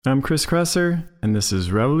I'm Chris Kresser, and this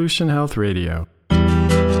is Revolution Health Radio. Hey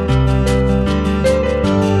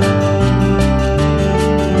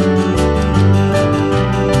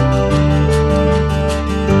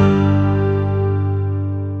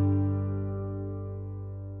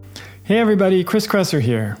everybody, Chris Kresser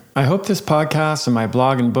here. I hope this podcast and my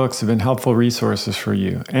blog and books have been helpful resources for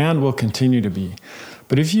you and will continue to be.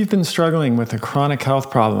 But if you've been struggling with a chronic health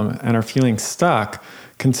problem and are feeling stuck,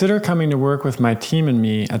 consider coming to work with my team and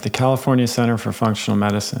me at the California Center for Functional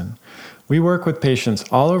Medicine. We work with patients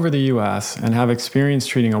all over the U.S. and have experience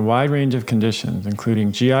treating a wide range of conditions,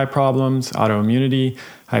 including GI problems, autoimmunity,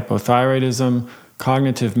 hypothyroidism,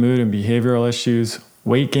 cognitive mood and behavioral issues,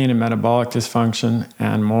 weight gain and metabolic dysfunction,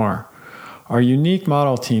 and more. Our unique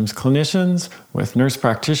model teams clinicians with nurse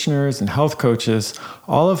practitioners and health coaches,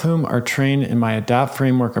 all of whom are trained in my ADAPT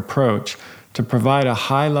framework approach to provide a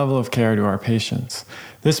high level of care to our patients.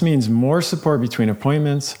 This means more support between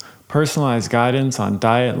appointments, personalized guidance on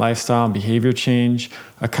diet, lifestyle, and behavior change,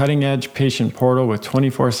 a cutting-edge patient portal with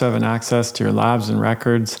 24/7 access to your labs and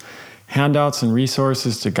records, handouts and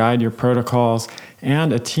resources to guide your protocols,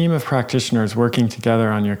 and a team of practitioners working together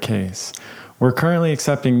on your case. We're currently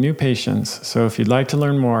accepting new patients, so if you'd like to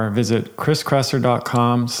learn more, visit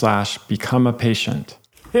chriskresser.com/become-a-patient.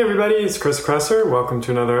 Hey everybody, it's Chris Kresser. Welcome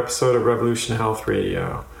to another episode of Revolution Health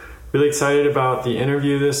Radio. Really excited about the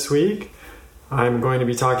interview this week. I'm going to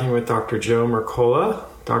be talking with Dr. Joe Mercola.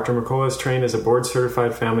 Dr. Mercola is trained as a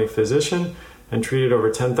board-certified family physician and treated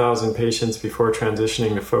over 10,000 patients before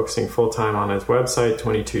transitioning to focusing full-time on his website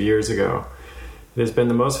 22 years ago. It has been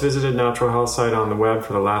the most visited natural health site on the web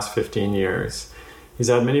for the last 15 years. He's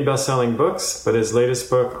had many best-selling books, but his latest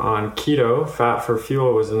book on keto, Fat for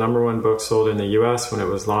Fuel, was the #1 book sold in the US when it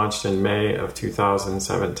was launched in May of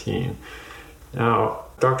 2017. Now,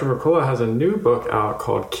 Dr. Mercola has a new book out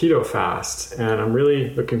called Keto Fast, and I'm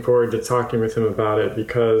really looking forward to talking with him about it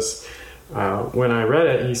because when I read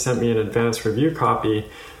it, he sent me an advanced review copy.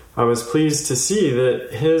 I was pleased to see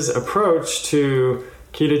that his approach to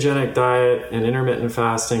ketogenic diet and intermittent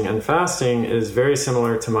fasting and fasting is very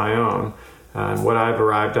similar to my own and what I've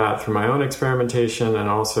arrived at through my own experimentation and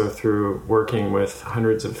also through working with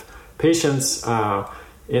hundreds of patients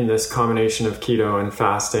in this combination of keto and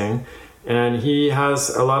fasting. And he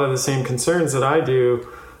has a lot of the same concerns that I do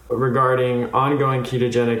regarding ongoing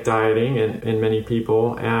ketogenic dieting in many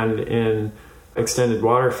people and in extended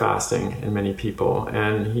water fasting in many people.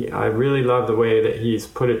 And I really love the way that he's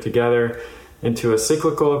put it together into a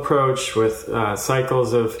cyclical approach with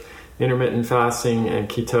cycles of intermittent fasting and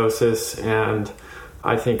ketosis, and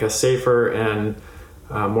I think a safer and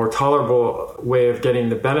more tolerable way of getting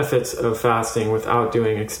the benefits of fasting without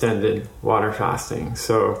doing extended water fasting.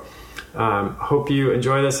 So hope you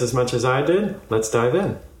enjoy this as much as I did. Let's dive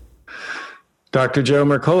in. Dr. Joe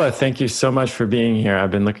Mercola, thank you so much for being here.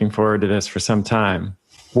 I've been looking forward to this for some time.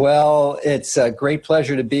 Well, it's a great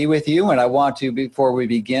pleasure to be with you. And I want to, before we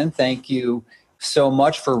begin, thank you so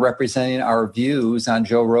much for representing our views on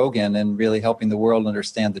Joe Rogan and really helping the world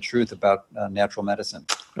understand the truth about natural medicine.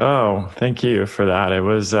 Oh, thank you for that. It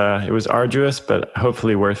was arduous, but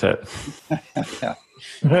hopefully worth it.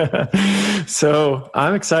 So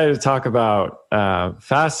I'm excited to talk about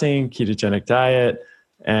fasting, ketogenic diet,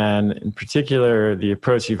 and in particular, the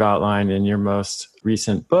approach you've outlined in your most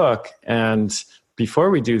recent book. And before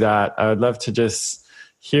we do that, I would love to just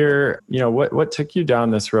hear, what took you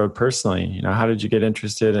down this road personally? How did you get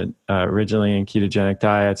interested in, originally in ketogenic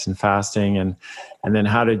diets and fasting, and then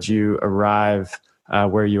how did you arrive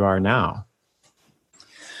where you are now?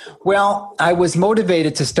 Well, I was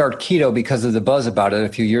motivated to start keto because of the buzz about it a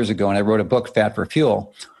few years ago, and I wrote a book, Fat for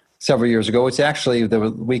Fuel, several years ago. It's actually,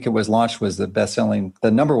 the week it was launched, was the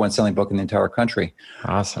 #1 selling book in the entire country.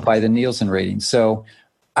 Awesome. By the Nielsen ratings. So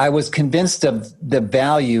I was convinced of the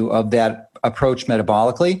value of that approach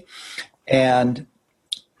metabolically and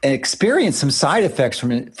experienced some side effects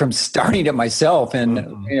from starting it myself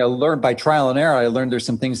and learned by trial and error. I learned there's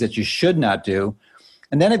some things that you should not do.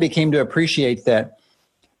 And then I became to appreciate that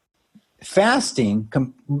fasting,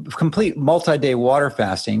 complete multi-day water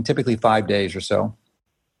fasting, typically 5 days or so,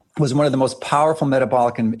 was one of the most powerful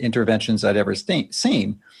metabolic interventions I'd ever seen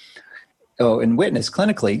and witnessed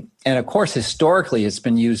clinically. And of course, historically, it's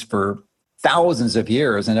been used for thousands of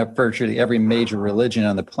years, and virtually every major religion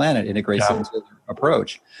on the planet integrates it into their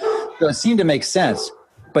approach. So it seemed to make sense.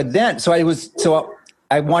 But then, I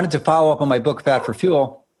wanted to follow up on my book, Fat for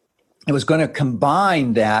Fuel. I was going to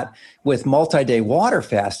combine that with multi-day water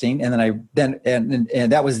fasting, and then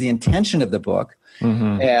that was the intention of the book.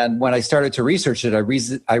 Mm-hmm. And when I started to research it,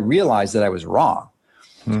 I realized that I was wrong.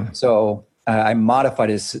 Mm. So I modified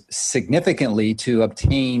it significantly to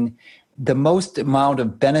obtain the most amount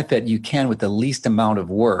of benefit you can with the least amount of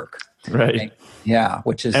work. Right. And, yeah,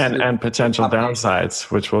 which is and potential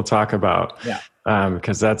downsides, which we'll talk about. Yeah.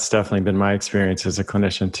 Because that's definitely been my experience as a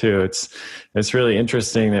clinician too. It's really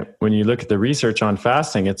interesting that when you look at the research on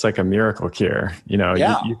fasting, it's like a miracle cure. You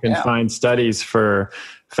can find studies for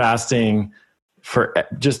fasting for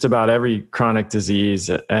just about every chronic disease,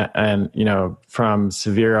 and from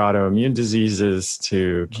severe autoimmune diseases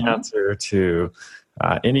to cancer to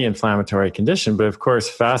any inflammatory condition. But of course,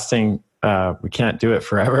 fasting, we can't do it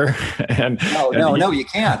forever. No, you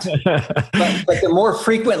can't. but the more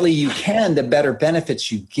frequently you can, the better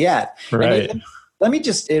benefits you get. Right. And let me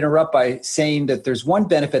just interrupt by saying that there's one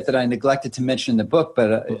benefit that I neglected to mention in the book,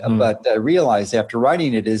 but I realized after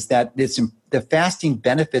writing it is that the fasting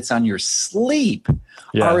benefits on your sleep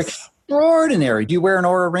are extraordinary. Do you wear an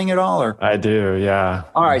Oura ring at all? Or? I do, yeah.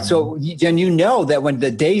 All right. So, and you know that when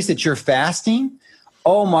the days that you're fasting,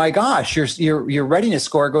 oh my gosh, your readiness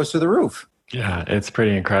score goes through the roof. Yeah, it's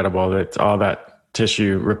pretty incredible. It's all that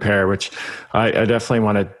tissue repair, which I definitely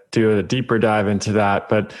want to do a deeper dive into that.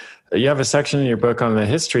 But you have a section in your book on the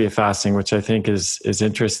history of fasting, which I think is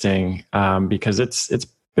interesting because it's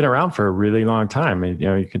been around for a really long time.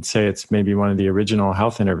 You could say it's maybe one of the original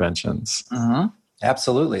health interventions. Mm-hmm.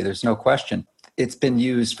 Absolutely, there's no question. It's been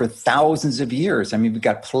used for thousands of years. I mean, we've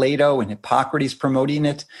got Plato and Hippocrates promoting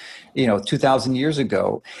it, 2,000 years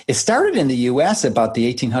ago. It started in the U.S. about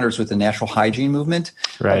the 1800s with the natural hygiene movement.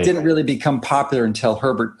 Right. It didn't really become popular until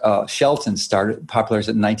Herbert Shelton started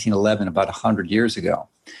popularizing it in 1911, about 100 years ago.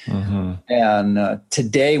 Mm-hmm. And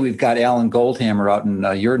today we've got Alan Goldhammer out in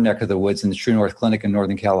your neck of the woods in the True North Clinic in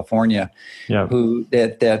Northern California, who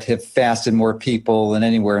that have fasted more people than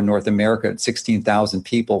anywhere in North America, at 16,000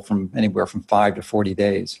 people from anywhere from 5 to 40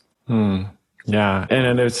 days. Yeah.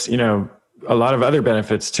 And there's, a lot of other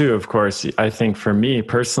benefits too, of course. I think for me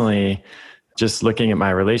personally, just looking at my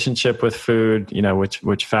relationship with food,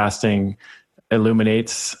 which fasting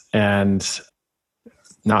illuminates, and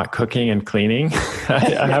not cooking and cleaning,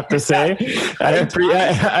 I have to say. I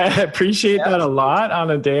appreciate that a lot on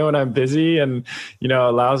a day when I'm busy, and,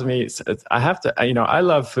 allows me, I have to, I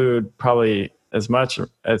love food probably as much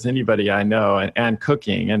as anybody I know, and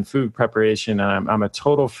cooking and food preparation. And I'm a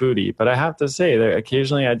total foodie, but I have to say that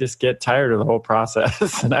occasionally I just get tired of the whole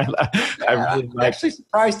process. And I'm actually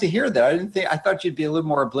surprised to hear that. I thought you'd be a little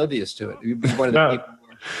more oblivious to it. You'd be one of the people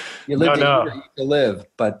you live to live,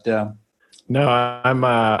 but no,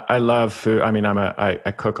 I love food. I mean,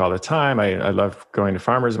 I cook all the time. I love going to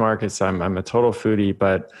farmers markets. I'm a total foodie,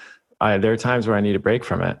 but there are times where I need a break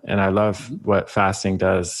from it. And I love what fasting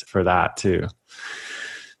does for that too.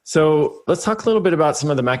 So let's talk a little bit about some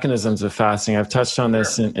of the mechanisms of fasting. I've touched on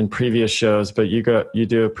this in previous shows, but you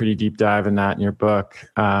do a pretty deep dive in that in your book.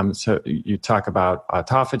 So you talk about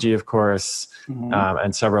autophagy, of course,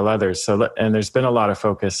 and several others. And there's been a lot of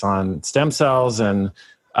focus on stem cells and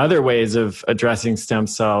other ways of addressing stem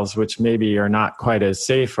cells, which maybe are not quite as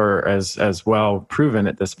safe or as well proven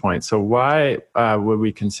at this point. So why would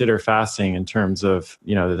we consider fasting in terms of,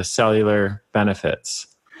 the cellular benefits?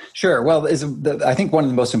 Sure. Well, I think one of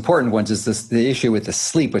the most important ones is the issue with the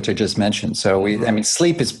sleep, which I just mentioned. So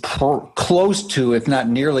sleep is close to, if not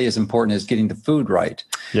nearly as important as getting the food right.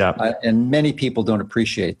 Yeah. And many people don't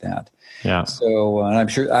appreciate that. Yeah. So I'm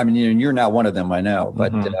sure, you're not one of them, I know,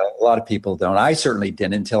 but a lot of people don't. I certainly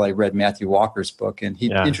didn't until I read Matthew Walker's book. And he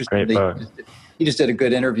just did a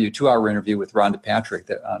good interview, 2-hour interview with Rhonda Patrick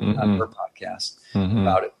on her podcast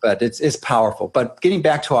about it. But it's powerful. But getting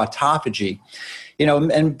back to autophagy,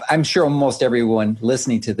 and I'm sure almost everyone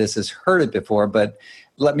listening to this has heard it before, but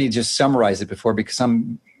let me just summarize it because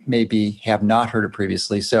some maybe have not heard it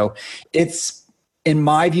previously. So it's, in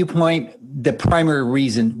my viewpoint, the primary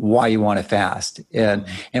reason why you want to fast. And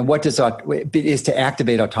what does is to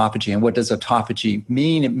activate autophagy. And what does autophagy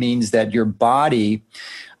mean? It means that your body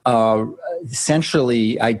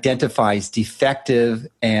essentially identifies defective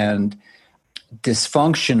and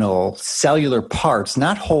dysfunctional cellular parts,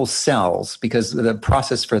 not whole cells, because the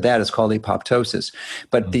process for that is called apoptosis.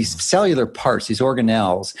 But these cellular parts, these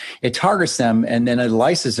organelles, it targets them, and then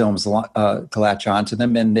lysosomes latch onto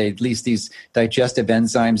them, and they release these digestive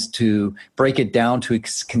enzymes to break it down to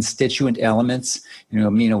its constituent elements,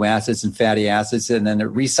 amino acids and fatty acids, and then it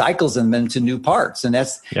recycles them into new parts. And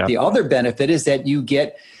that's the other benefit, is that you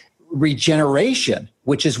get regeneration,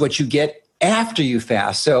 which is what you get after you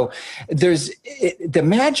fast. So the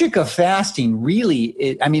magic of fasting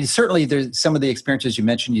really, certainly there's some of the experiences you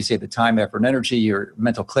mentioned, you say the time, effort, and energy, your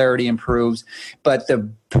mental clarity improves, but the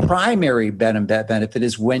primary benefit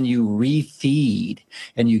is when you refeed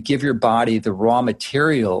and you give your body the raw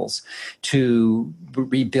materials to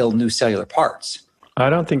rebuild new cellular parts. I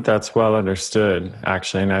don't think that's well understood,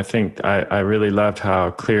 actually. And I think I really loved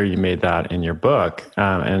how clear you made that in your book.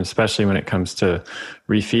 And especially when it comes to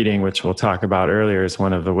refeeding, which we'll talk about earlier, is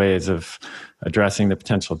one of the ways of addressing the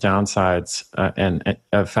potential downsides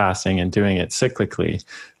of fasting and doing it cyclically.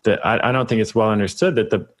 That I don't think it's well understood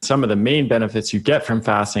that some of the main benefits you get from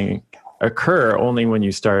fasting occur only when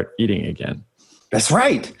you start eating again. That's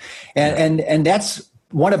right. And that's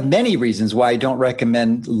one of many reasons why I don't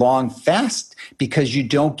recommend long fast, because you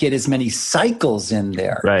don't get as many cycles in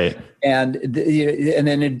there. Right. And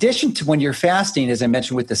in addition to when you're fasting, as I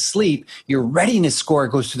mentioned with the sleep, your readiness score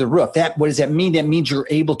goes to the roof. What does that mean? That means you're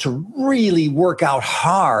able to really work out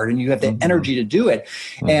hard and you have the energy to do it.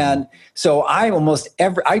 And so I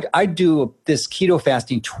do this keto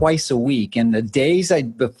fasting twice a week, and the days I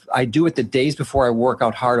do it the days before I work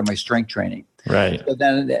out hard on my strength training. Right. So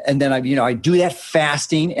then I do that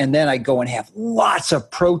fasting, and then I go and have lots of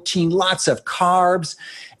protein, lots of carbs,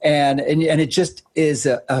 and it just is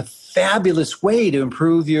a fabulous way to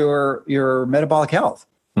improve your metabolic health.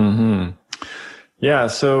 Mm-hmm. Yeah.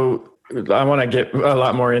 So I want to get a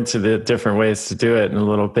lot more into the different ways to do it in a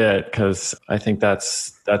little bit, because I think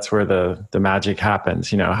that's where the magic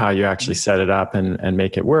happens, how you actually set it up and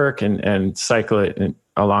make it work and cycle it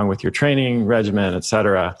along with your training regimen, et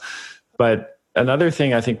cetera. But another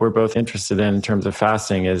thing I think we're both interested in terms of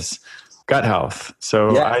fasting is gut health.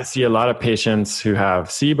 So I see a lot of patients who have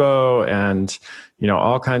SIBO and,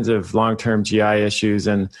 all kinds of long-term GI issues.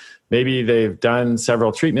 And maybe they've done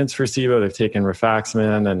several treatments for SIBO. They've taken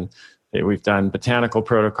rifaximin, and we've done botanical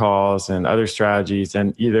protocols and other strategies.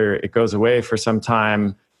 And either it goes away for some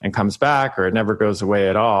time and comes back, or it never goes away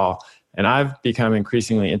at all. And I've become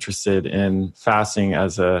increasingly interested in fasting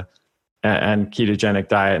and ketogenic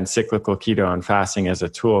diet and cyclical keto and fasting as a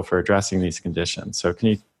tool for addressing these conditions. So can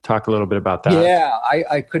you talk a little bit about that? Yeah,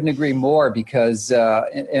 I couldn't agree more, because,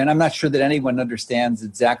 and I'm not sure that anyone understands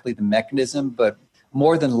exactly the mechanism, but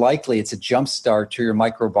more than likely it's a jumpstart to your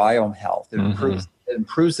microbiome health. It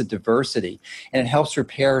improves the diversity, and it helps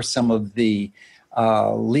repair some of the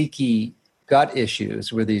leaky gut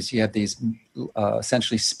issues where you have these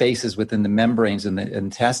essentially spaces within the membranes in the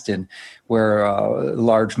intestine where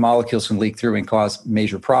large molecules can leak through and cause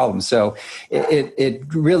major problems. So it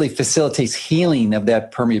really facilitates healing of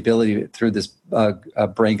that permeability through this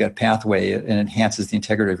brain-gut pathway, and enhances the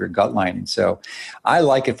integrity of your gut lining. So I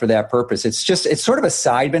like it for that purpose. It's sort of a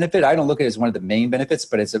side benefit. I don't look at it as one of the main benefits,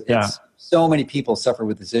 but it's so many people suffer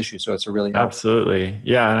with this issue. So it's a really Absolutely.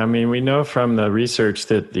 Yeah. And I mean, we know from the research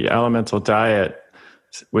that the elemental diet,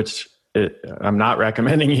 which I'm not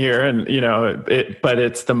recommending here, but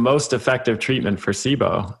it's the most effective treatment for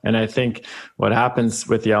SIBO. And I think what happens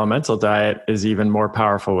with the elemental diet is even more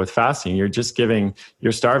powerful with fasting. You're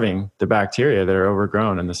starving the bacteria that are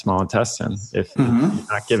overgrown in the small intestine. If you're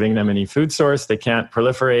not giving them any food source, they can't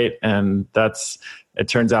proliferate. And it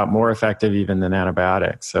turns out more effective even than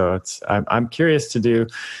antibiotics. So I'm curious to do,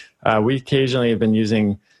 we occasionally have been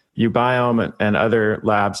using Ubiome and other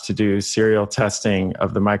labs to do serial testing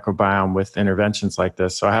of the microbiome with interventions like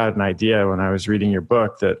this. So I had an idea when I was reading your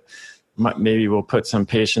book that maybe we'll put some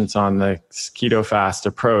patients on the keto fast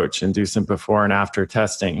approach and do some before and after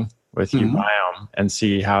testing with Ubiome and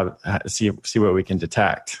see what we can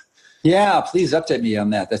detect. Yeah, please update me on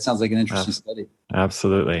that. That sounds like an interesting study.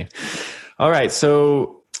 Absolutely. All right.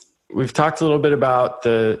 So we've talked a little bit about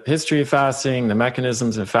the history of fasting, the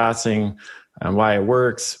mechanisms of fasting, and why it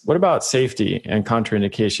works. What about safety and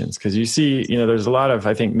contraindications? Because you see, there's a lot of,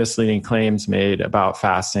 I think, misleading claims made about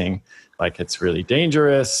fasting, like it's really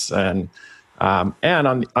dangerous. And on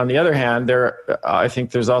the other hand, I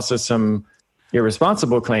think there's also some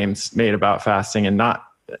irresponsible claims made about fasting and not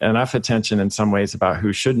enough attention in some ways about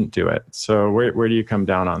who shouldn't do it. So where do you come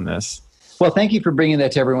down on this? Well, thank you for bringing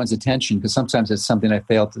that to everyone's attention, because sometimes it's something I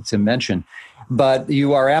failed to mention. But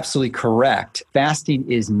you are absolutely correct. Fasting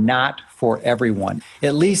is not for everyone.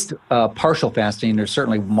 At least partial fasting. There's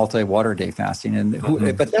certainly multi-water day fasting,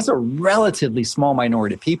 but that's a relatively small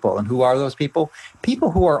minority of people. And who are those people?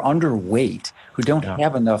 People who are underweight, who don't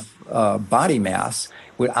have enough body mass,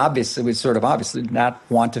 would obviously not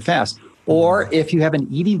want to fast. Or if you have an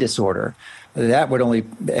eating disorder, that would only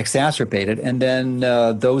exacerbate it. And then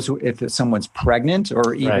if someone's pregnant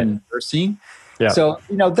or even nursing, Yeah. So,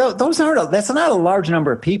 that's not a large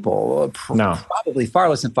number of people. No. Probably far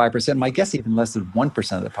less than 5%. My guess, even less than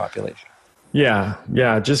 1% of the population. Yeah.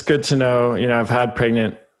 Yeah. Just good to know. I've had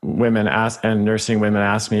pregnant women and nursing women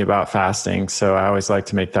ask me about fasting. So I always like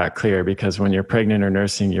to make that clear, because when you're pregnant or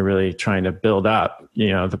nursing, you're really trying to build up,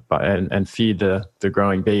 and feed the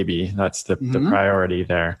growing baby. That's the priority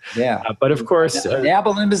there. Yeah. But of course,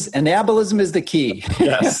 anabolism is the key.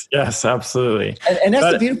 Yes, absolutely. And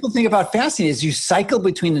that's the beautiful thing about fasting is you cycle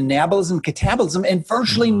between anabolism and catabolism, and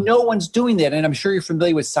virtually no one's doing that. And I'm sure you're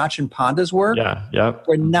familiar with Sachin Panda's work. Yeah. Yep.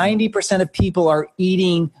 Where 90% of people are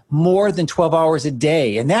eating more than 12 hours a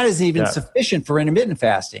day. And that isn't even sufficient for intermittent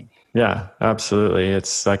fasting. Yeah, absolutely.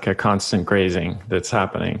 It's like a constant grazing that's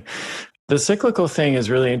happening. The cyclical thing is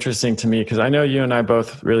really interesting to me because I know you and I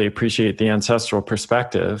both really appreciate the ancestral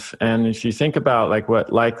perspective. And if you think about like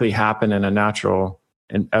what likely happened in a natural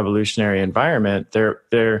and evolutionary environment,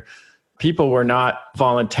 people were not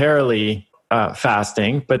voluntarily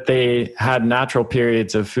fasting, but they had natural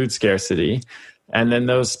periods of food scarcity. And then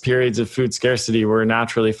those periods of food scarcity were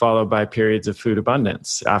naturally followed by periods of food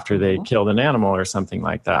abundance after they killed an animal or something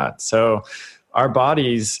like that. So our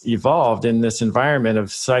bodies evolved in this environment of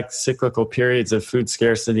cyclical periods of food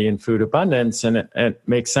scarcity and food abundance. And it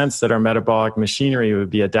makes sense that our metabolic machinery would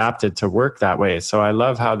be adapted to work that way. So I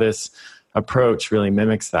love how this approach really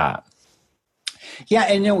mimics that. Yeah,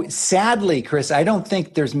 and sadly, Chris, I don't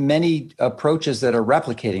think there's many approaches that are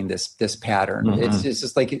replicating this pattern. It's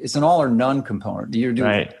just like it's an all or none component. You're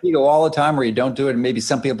doing keto all the time, or you don't do it. And maybe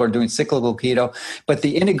some people are doing cyclical keto, but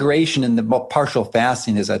the integration and the partial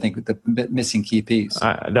fasting is, I think, the missing key piece.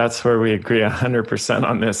 That's where we agree 100%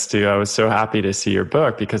 on this too. I was so happy to see your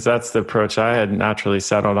book because that's the approach I had naturally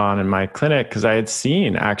settled on in my clinic because I had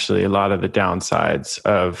seen actually a lot of the downsides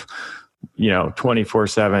of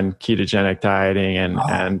 24/7 ketogenic dieting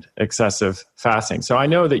and excessive fasting. So I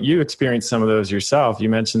know that you experienced some of those yourself. You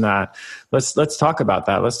mentioned that. Let's talk about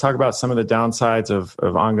that. Let's talk about some of the downsides of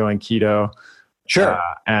ongoing keto. Sure.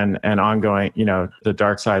 And ongoing, the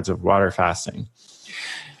dark sides of water fasting.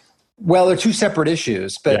 Well, they're two separate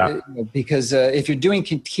issues, but because if you're doing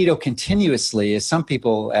keto continuously, as some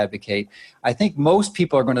people advocate, I think most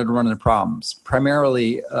people are going to run into problems,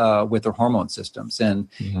 primarily with their hormone systems and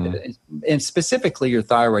specifically your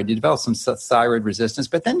thyroid. You develop some thyroid resistance,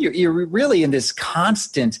 but then you're really in this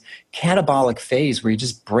constant catabolic phase where you're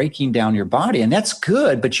just breaking down your body, and that's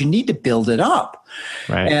good, but you need to build it up.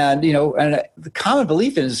 Right. And the common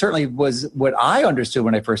belief in it certainly was what I understood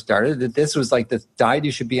when I first started, that this was like the diet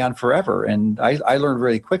you should be on forever. And I learned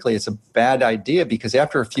really quickly it's a bad idea because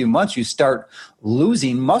after a few months you start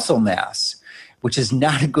losing muscle mass, which is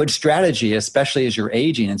not a good strategy, especially as you're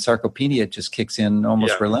aging, and sarcopenia just kicks in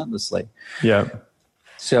almost relentlessly. Yeah.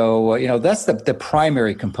 So, that's the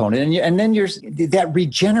primary component. And then that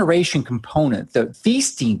regeneration component, the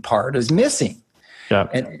feasting part is missing. Yeah.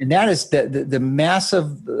 And that is the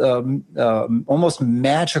massive, almost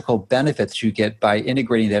magical benefits you get by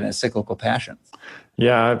integrating that in a cyclical fashion.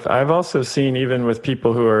 Yeah, I've also seen even with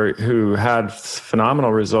people who had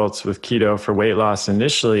phenomenal results with keto for weight loss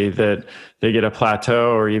initially that they get a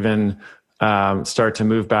plateau or even start to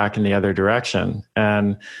move back in the other direction.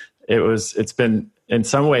 And it's been in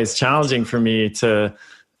some ways challenging for me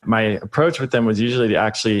my approach with them was usually to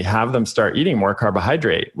actually have them start eating more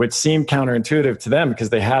carbohydrate, which seemed counterintuitive to them because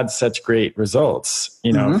they had such great results,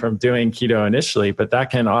 from doing keto initially, but that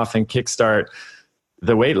can often kickstart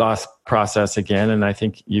the weight loss process again. And I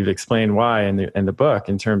think you've explained why in the book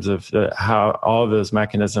in terms of how all of those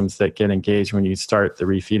mechanisms that get engaged when you start the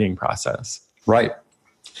refeeding process. Right.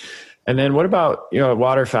 And then what about,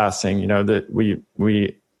 water fasting, that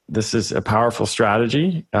this is a powerful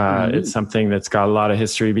strategy. It's something that's got a lot of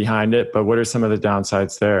history behind it, but what are some of the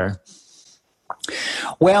downsides there?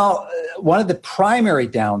 Well, one of the primary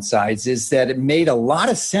downsides is that it made a lot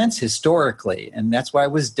of sense historically, and that's why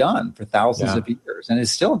it was done for thousands of years, and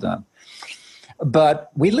is still done.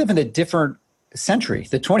 But we live in a different century,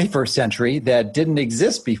 the 21st century, that didn't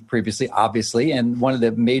exist previously, obviously, and one of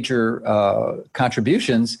the major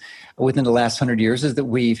contributions within the last 100 years is that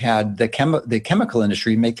we've had the chemical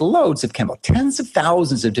industry make loads of tens of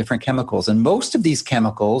thousands of different chemicals, and most of these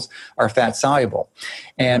chemicals are fat soluble.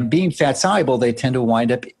 And being fat soluble, they tend to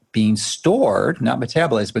wind up being stored, not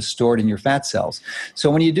metabolized, but stored in your fat cells.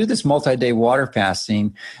 So when you do this multi-day water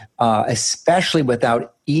fasting, especially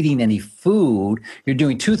without eating any food, you're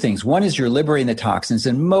doing two things. One is you're liberating the toxins,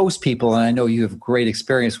 and most people, and I know you have great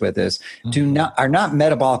experience with this, are not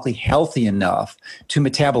metabolically healthy enough to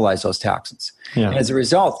metabolize those toxins. Yeah. And as a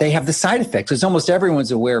result, they have the side effects. Because almost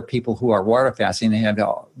everyone's aware of people who are water fasting. They have,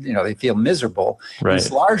 they feel miserable. Right.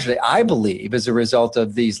 It's largely, I believe, as a result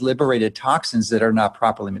of these liberated toxins that are not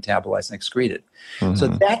properly metabolized and excreted. Mm-hmm. So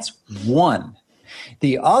that's one.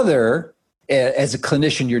 The other, as a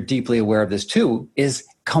clinician, you're deeply aware of this too, is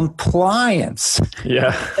compliance.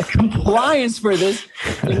 Yeah. The compliance for this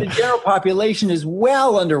in the general population is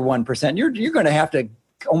well under 1%. You're going to have to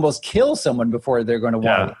almost kill someone before they're going to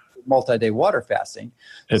want multi-day water fasting.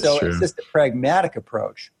 It's just a pragmatic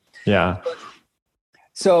approach. Yeah.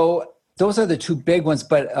 So those are the two big ones.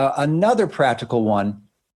 But another practical one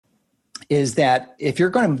is that if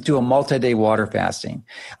you're going to do a multi-day water fasting,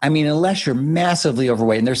 I mean, unless you're massively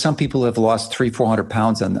overweight, and there's some people who have lost 300-400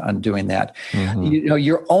 pounds on doing that,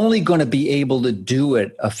 you're only going to be able to do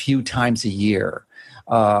it a few times a year.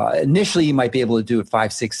 Initially, you might be able to do it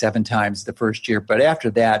 5, 6, 7 times the first year, but after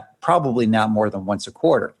that, probably not more than once a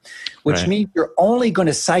quarter, which means you're only going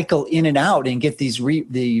to cycle in and out and get these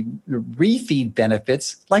the refeed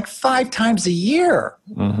benefits like 5 times a year,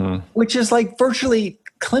 which is like virtually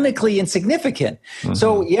clinically insignificant.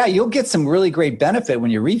 So yeah, you'll get some really great benefit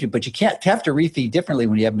when you refeed, but you have to refeed differently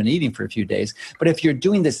when you haven't been eating for a few days. But if you're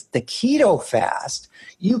doing the keto fast,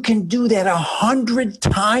 you can do that 100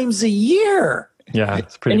 times a year. Yeah,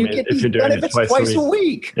 it's pretty amazing if you're doing it twice a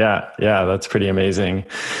week. Yeah, that's pretty amazing.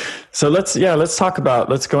 So let's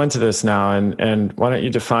go into this now, and why don't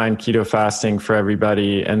you define keto fasting for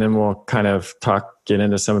everybody, and then we'll kind of get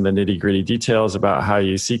into some of the nitty-gritty details about how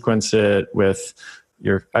you sequence it with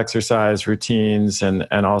your exercise routines and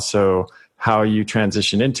also how you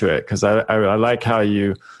transition into it. Because I like how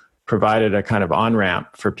you provided a kind of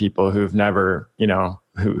on-ramp for people who've never,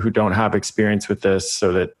 who don't have experience with this,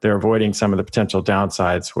 so that they're avoiding some of the potential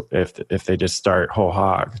downsides if they just start whole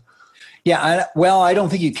hog. Yeah, I don't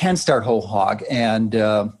think you can start whole hog, and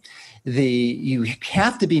you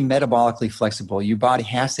have to be metabolically flexible. Your body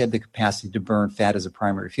has to have the capacity to burn fat as a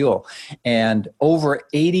primary fuel, and over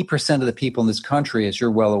 80% of the people in this country, as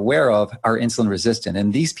you're well aware of, are insulin resistant,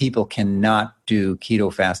 and these people cannot do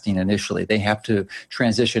keto fasting initially. They have to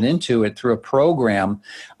transition into it through a program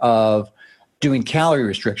of doing calorie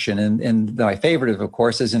restriction. And my favorite, of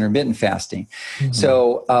course, is intermittent fasting.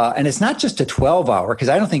 So, and it's not just a 12-hour, because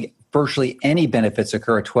I don't think virtually any benefits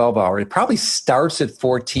occur at 12-hour. It probably starts at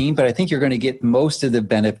 14, but I think you're going to get most of the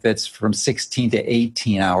benefits from 16 to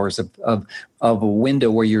 18 hours of a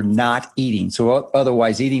window where you're not eating. So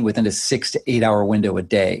otherwise eating within a 6 to 8 hour window a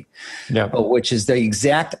day, which is the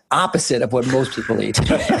exact opposite of what most people eat.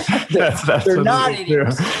 They're not eating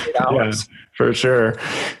for 6 to 8 hours. Yeah, for sure.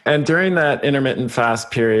 And during that intermittent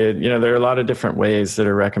fast period, there are a lot of different ways that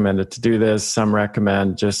are recommended to do this. Some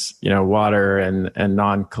recommend just, water and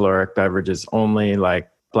non-caloric beverages only,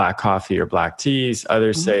 like black coffee or black teas.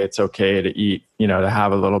 Others say it's okay to eat, to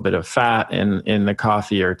have a little bit of fat in the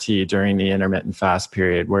coffee or tea during the intermittent fast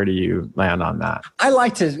period. Where do you land on that? I'd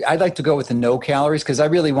like to go with the no calories, because I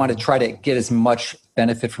really want to try to get as much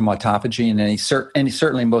benefit from autophagy, and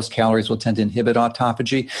certainly most calories will tend to inhibit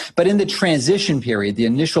autophagy. But in the transition period, the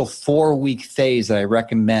initial 4-week phase that I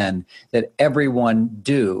recommend that everyone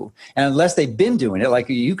do, and unless they've been doing it, like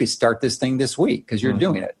you could start this thing this week because you're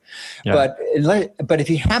doing it. Yeah. But if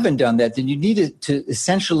you haven't done that, then you need to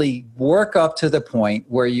essentially work up to the point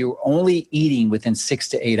where you're only eating within 6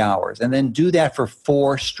 to 8 hours, and then do that for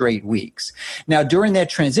 4 straight weeks. Now, during that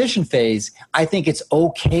transition phase, I think it's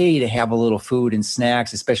okay to have a little food and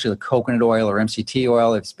snacks, especially like coconut oil or MCT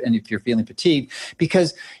oil, if you're feeling fatigued,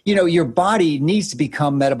 because your body needs to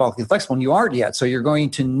become metabolically flexible, and you aren't yet. So you're going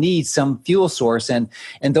to need some fuel source, and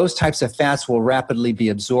those types of fats will rapidly be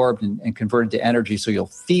absorbed and converted to energy, so you'll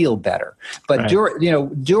feel better. But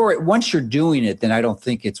once you're doing it, then I don't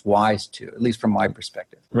think it's wise to, at least from my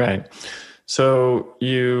perspective. Right. So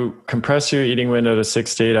you compress your eating window to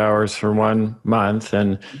 6 to 8 hours for 1 month,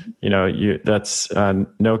 and that's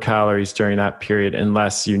no calories during that period,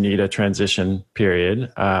 unless you need a transition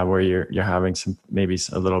period where you're having maybe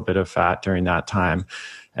a little bit of fat during that time.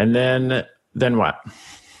 And then what?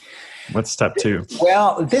 What's step 2?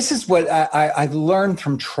 Well, this is what I've learned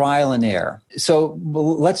from trial and error. So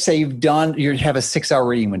let's say you have a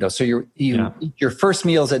 6-hour eating window. So your first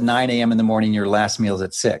meal is at 9 a.m. in the morning. Your last meal is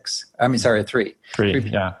at 3. 3 p.m.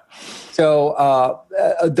 Yeah. So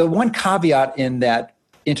the one caveat in that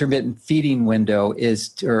intermittent feeding window is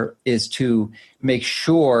to make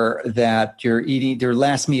sure that you're eating your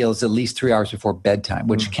last meal is at least 3 hours before bedtime,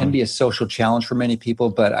 which can be a social challenge for many people.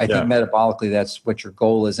 But I think metabolically, that's what your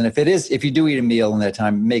goal is. And if you do eat a meal in that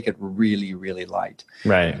time, make it really, really light.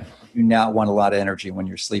 Right. You do not want a lot of energy when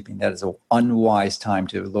you're sleeping. That is an unwise time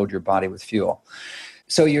to load your body with fuel.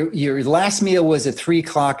 So your last meal was at 3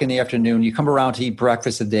 o'clock in the afternoon. You come around to eat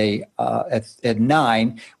breakfast a day at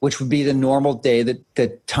 9, which would be the normal day,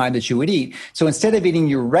 the time that you would eat. So instead of eating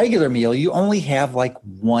your regular meal, you only have like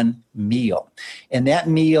one meal. And that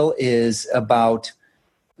meal is about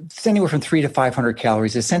it's anywhere from 300 to 500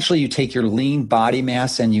 calories. Essentially, you take your lean body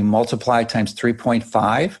mass and you multiply times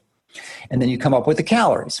 3.5. And then you come up with the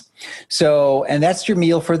calories. So, and that's your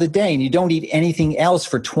meal for the day. And you don't eat anything else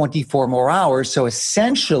for 24 more hours. So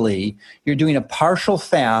essentially, you're doing a partial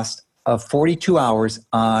fast of 42 hours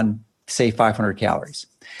on, say, 500 calories.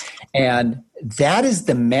 And that is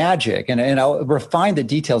the magic. And I'll refine the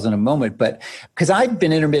details in a moment. But because I've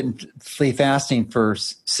been intermittently fasting for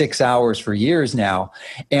 6 hours for years now,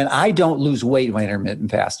 and I don't lose weight when I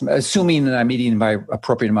intermittent fast, assuming that I'm eating my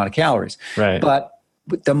appropriate amount of calories. Right. But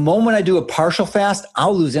the moment I do a partial fast,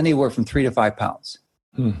 I'll lose anywhere from 3 to 5 pounds.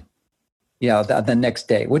 Yeah, the next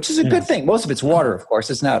day, which is a good thing. Most of it's water, of course.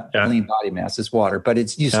 It's not lean body mass; it's water. But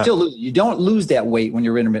still lose. You don't lose that weight when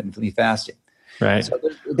you're intermittently fasting. Right. So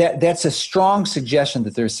that's a strong suggestion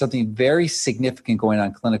that there's something very significant going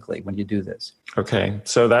on clinically when you do this. Okay,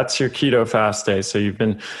 so that's your keto fast day. So you've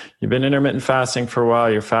been intermittent fasting for a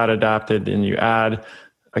while. You're fat adapted, and you add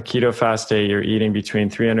a keto fast day, you're eating between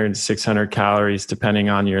 300 and 600 calories, depending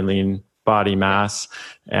on your lean body mass.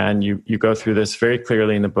 And you go through this very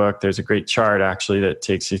clearly in the book. There's a great chart actually that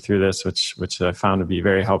takes you through this, which I found to be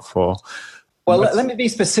very helpful. Well, let me be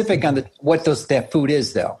specific on what that food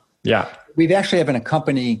is, though. Yeah. We've actually have a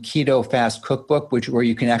company keto fast cookbook, where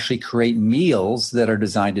you can actually create meals that are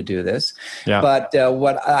designed to do this. Yeah. But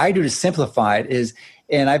what I do to simplify it is,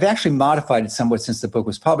 and I've actually modified it somewhat since the book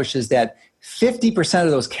was published, is that 50% of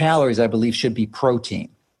those calories, I believe, should be protein.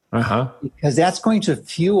 Because that's going to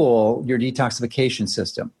fuel your detoxification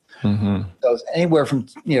system. So it's anywhere from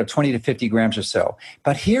 20 to 50 grams or so.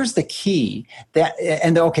 But here's the key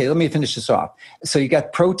okay, let me finish this off. So you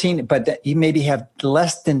got protein, but you maybe have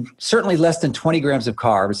certainly less than 20 grams of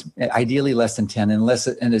carbs, ideally less than 10, and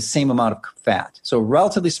the same amount of fat. So a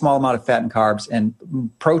relatively small amount of fat and carbs and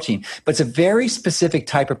protein. But it's a very specific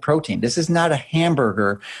type of protein. This is not a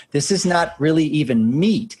hamburger. This is not really even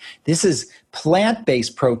meat. This is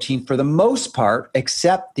plant-based protein for the most part,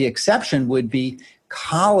 except the exception would be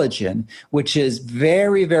collagen, which is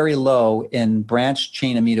very, very low in branched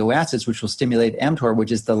chain amino acids, which will stimulate mTOR,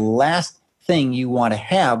 which is the last thing you want to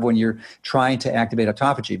have when you're trying to activate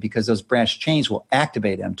autophagy, because those branched chains will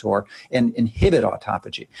activate mTOR and inhibit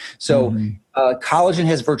autophagy. So collagen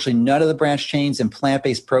has virtually none of the branched chains, and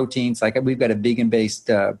plant-based proteins, like we've got a vegan-based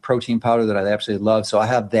protein powder that I absolutely love. So I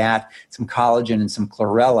have that, some collagen, and some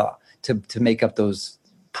chlorella to make up those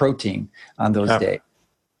protein on those days.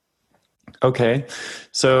 Okay,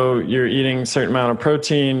 so you're eating a certain amount of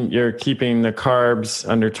protein, you're keeping the carbs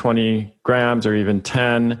under 20 grams or even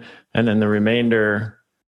 10, and then the remainder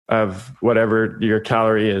of whatever your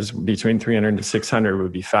calorie is between 300 to 600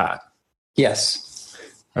 would be fat. Yes.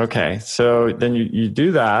 Okay, so then you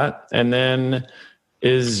do that, and then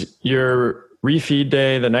is your refeed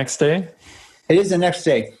day the next day? It is the next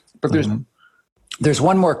day, but there's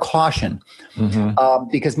one more caution,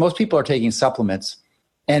 because most people are taking supplements.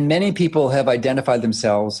 And many people have identified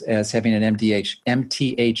themselves as having an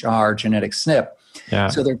MTHR genetic SNP. Yeah.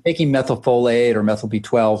 So they're taking methylfolate or methyl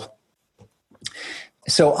B12.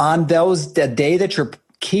 So on the day that you're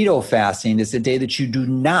keto fasting is the day that you do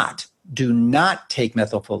not take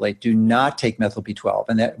methylfolate, do not take methyl B12.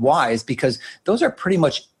 And why is because those are pretty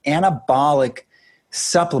much anabolic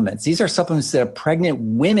supplements. These are supplements that pregnant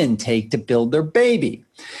women take to build their baby.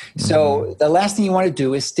 So the last thing you want to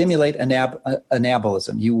do is stimulate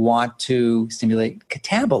anabolism. You want to stimulate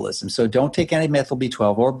catabolism. So don't take any methyl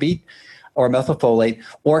B12 or methylfolate,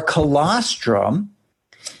 or colostrum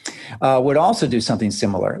would also do something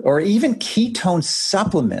similar, or even ketone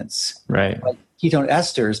supplements, right? Like ketone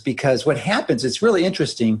esters, because what happens, it's really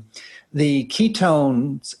interesting. The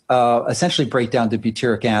ketones essentially break down to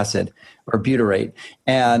butyric acid or butyrate,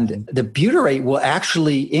 and the butyrate will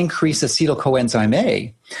actually increase acetyl coenzyme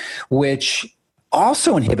A, which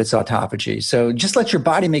also inhibits autophagy. So just let your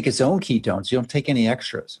body make its own ketones. You don't take any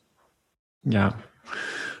extras. Yeah.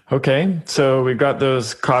 Okay, so we've got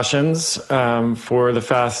those cautions for the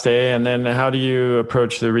fast day, and then how do you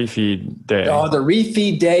approach the refeed day? Oh, the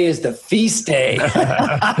refeed day is the feast day. It's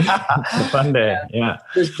a fun day, yeah.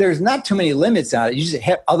 There's not too many limits on it. You just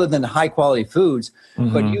have, other than high quality foods,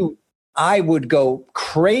 but I would go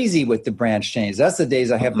crazy with the branch chains. That's the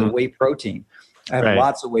days I have the whey protein. I have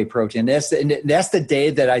lots of whey protein. That's the day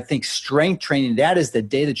that I think strength training, that is the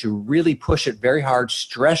day that you really push it very hard,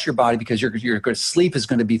 stress your body, because your sleep is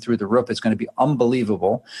going to be through the roof. It's going to be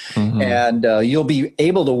unbelievable. And you'll be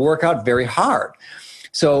able to work out very hard.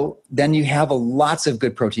 So then you have lots of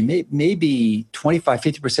good protein, maybe 25,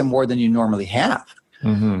 50% more than you normally have.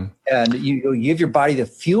 And you give your body the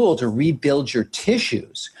fuel to rebuild your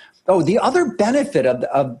tissues. Oh, the other benefit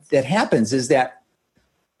of that happens is that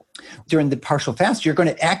during the partial fast, you're going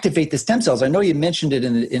to activate the stem cells. I know you mentioned it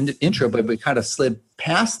in the intro, but we kind of slid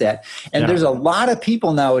past that. And there's a lot of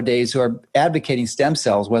people nowadays who are advocating stem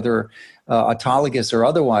cells, whether autologous or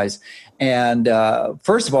otherwise. And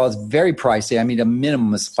first of all, it's very pricey. I mean, a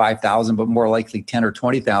minimum is $5,000, but more likely 10 or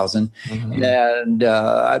 20,000. And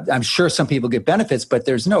I'm sure some people get benefits, but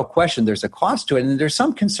there's no question there's a cost to it. And there's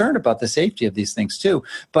some concern about the safety of these things too.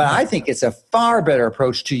 But I think it's a far better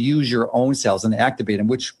approach to use your own cells and activate them,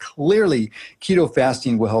 which clearly keto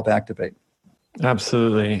fasting will help activate.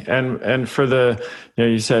 Absolutely. And for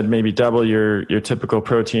you said maybe double your typical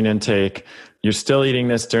protein intake. You're still eating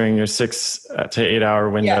this during your 6 to 8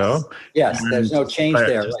 hour window. Yes, there's no change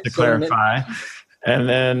there. Just to clarify. And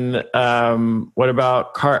then what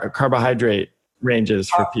about carbohydrate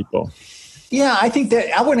ranges for people? Yeah, I think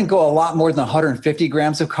that I wouldn't go a lot more than 150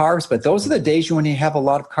 grams of carbs, but those are the days when you have a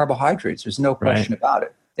lot of carbohydrates. There's no question about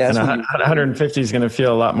it. And 150 is going to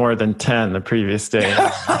feel a lot more than 10 the previous day.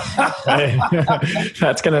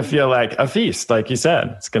 That's going to feel like a feast, like you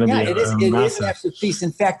said. It's going to be it is an absolute feast.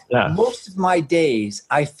 In fact, most of my days,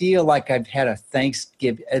 I feel like I've had a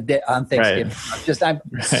Thanksgiving on Thanksgiving. I'm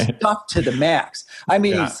stuffed to the max. I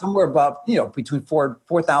mean, somewhere about between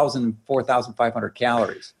 4,000 and 4,500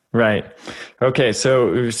 calories. Right. Okay. So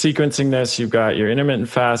we're sequencing this. You've got your intermittent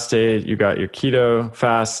fast day. You got your keto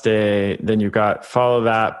fast day. Then you've got follow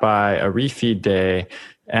that by a refeed day.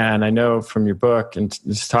 And I know from your book and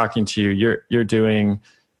just talking to you, you're doing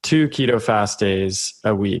 2 keto fast days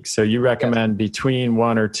a week. So you recommend between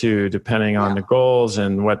 1 or 2, depending on the goals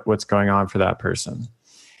and what's going on for that person.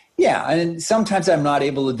 Yeah, and sometimes I'm not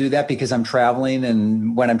able to do that because I'm traveling,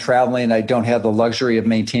 and when I'm traveling, I don't have the luxury of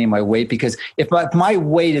maintaining my weight, because if my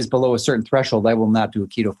weight is below a certain threshold, I will not do a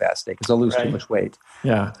keto fast day because I'll lose too much weight.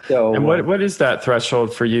 Yeah. So, and what is that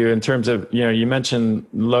threshold for you in terms of, you mentioned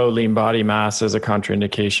low lean body mass as a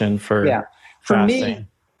contraindication for fasting.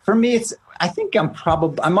 For me, it's, I think I'm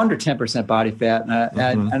under 10% body fat,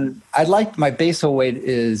 and I like my basal weight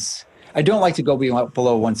is, I don't like to go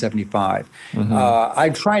below 175.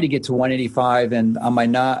 I'm trying to get to 185, and on my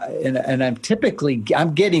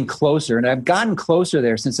I'm getting closer, and I've gotten closer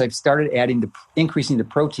there since I've started increasing the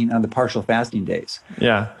protein on the partial fasting days.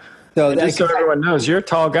 Yeah. So just so everyone knows, you're a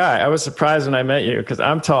tall guy. I was surprised when I met you because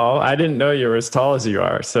I'm tall. I didn't know you were as tall as you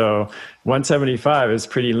are. So 175 is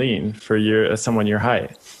pretty lean for someone your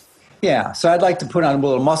height. Yeah, so I'd like to put on a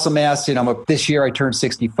little muscle mass. This year I turned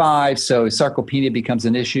 65, so sarcopenia becomes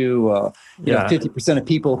an issue. 50% of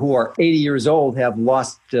people who are 80 years old have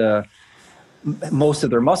lost most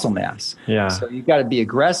of their muscle mass. Yeah. So you've got to be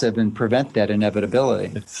aggressive and prevent that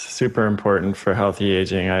inevitability. It's super important for healthy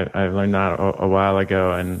aging. I learned that a while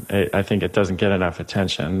ago, and I think it doesn't get enough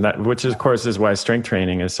attention. Which, of course, is why strength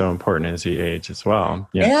training is so important as you age as well.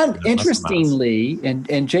 And interestingly,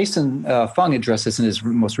 and Jason Fung addressed this in his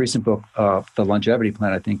most recent book, The Longevity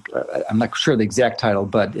Plan, I think. I'm not sure the exact title,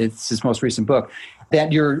 but it's his most recent book,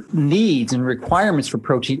 that your needs and requirements for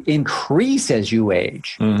protein increase as you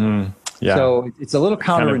age. Mm-hmm. Yeah. So it's a little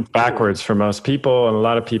counterintuitive. Kind of backwards for most people. And a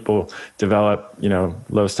lot of people develop,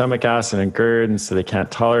 low stomach acid and GERD, and so they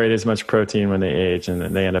can't tolerate as much protein when they age, and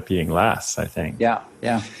then they end up eating less, I think. Yeah,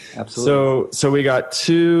 absolutely. So we got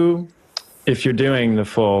 2, if you're doing the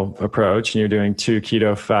full approach and you're doing 2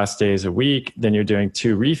 keto fast days a week, then you're doing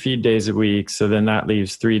 2 refeed days a week. So then that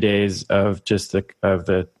leaves 3 days of just the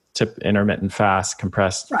intermittent fast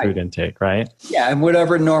compressed food intake, right? Yeah, and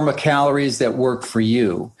whatever normal calories that work for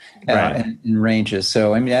you in ranges.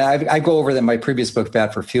 So, I mean, I go over that in my previous book,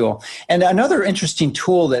 Fat for Fuel. And another interesting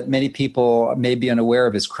tool that many people may be unaware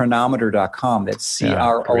of is Cronometer.com. That's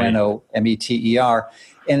Cronometer.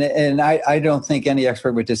 And I don't think any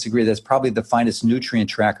expert would disagree. That's probably the finest nutrient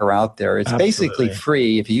tracker out there. It's basically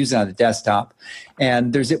free if you use it on the desktop.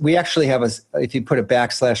 And we actually have if you put a /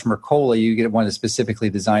 Mercola, you get one that's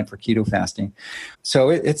specifically designed for keto fasting. So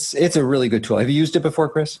it's a really good tool. Have you used it before,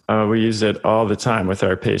 Chris? We use it all the time with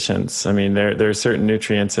our patients. I mean, there are certain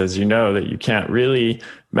nutrients, as you know, that you can't really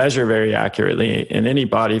measure very accurately in any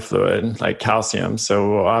body fluid, like calcium.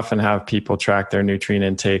 So we'll often have people track their nutrient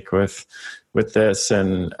intake with this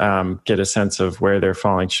and get a sense of where they're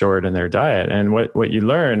falling short in their diet. And what you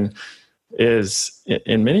learn is,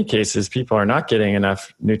 in many cases, people are not getting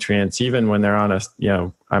enough nutrients, even when they're on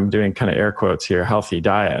I'm doing kind of air quotes here, healthy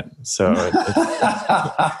diet. So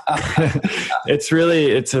it's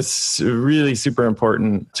a really super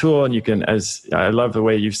important tool. And you can, I love the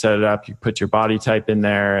way you've set it up. You put your body type in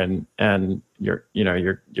there and your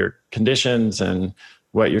conditions and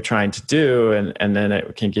what you're trying to do. And then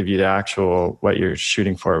it can give you the actual, what you're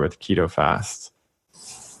shooting for with Keto Fast.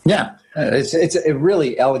 Yeah. It's a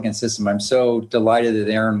really elegant system. I'm so delighted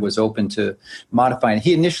that Aaron was open to modifying it.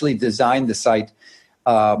 He initially designed the site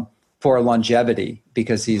for longevity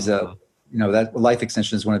because he's that life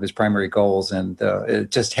extension is one of his primary goals, and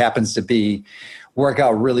it just happens to work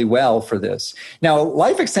out really well for this. Now,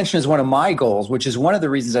 life extension is one of my goals, which is one of the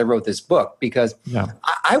reasons I wrote this book, because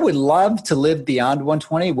I would love to live beyond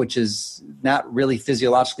 120, which is not really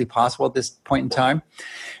physiologically possible at this point in time.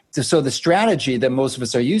 So the strategy that most of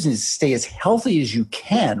us are using is stay as healthy as you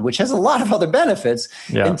can, which has a lot of other benefits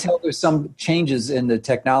until there's some changes in the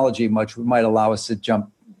technology, which might allow us to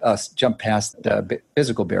jump past the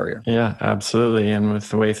physical barrier. Yeah, absolutely. And with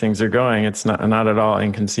the way things are going, it's not at all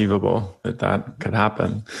inconceivable that could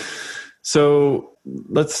happen. So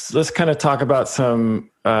let's kind of talk about some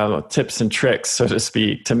tips and tricks, so to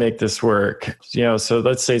speak, to make this work. So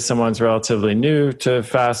let's say someone's relatively new to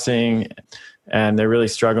fasting and they're really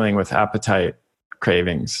struggling with appetite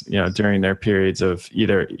cravings, during their periods of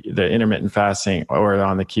either the intermittent fasting or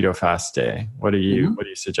on the keto fast day. What do you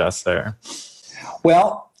suggest there?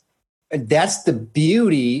 Well, that's the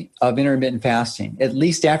beauty of intermittent fasting. At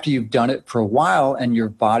least after you've done it for a while and your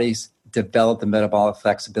body's developed the metabolic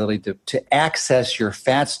flexibility to access your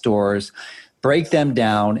fat stores, break them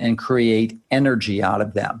down, and create energy out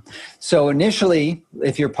of them. So initially,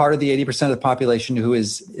 if you're part of the 80% of the population who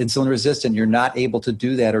is insulin resistant, you're not able to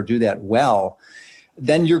do that or do that well,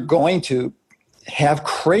 then you're going to have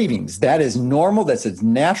cravings. That is normal. That's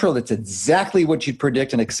natural. That's exactly what you'd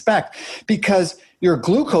predict and expect, because your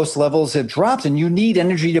glucose levels have dropped and you need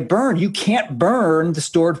energy to burn. You can't burn the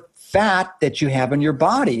stored fat that you have in your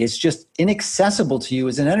body. It's just inaccessible to you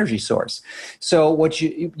as an energy source. So what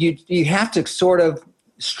you have to sort of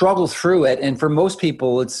struggle through it. And for most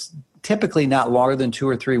people, it's typically not longer than 2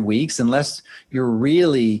 or 3 weeks, unless you're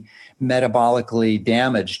really metabolically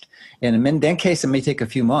damaged. And in that case, it may take a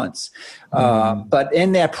few months. But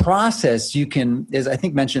in that process, you can, as I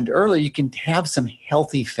think mentioned earlier, you can have some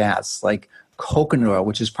healthy fats like coconut oil,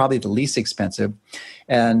 which is probably the least expensive.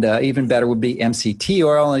 And even better would be MCT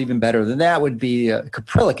oil, and even better than that would be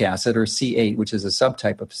caprylic acid, or C8, which is a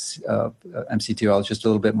subtype of MCT oil. It's just a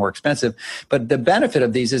little bit more expensive. But the benefit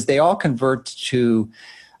of these is they all convert to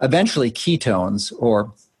eventually ketones,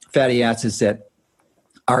 or fatty acids that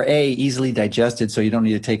are A, easily digested, so you don't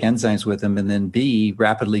need to take enzymes with them, and then B,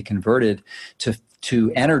 rapidly converted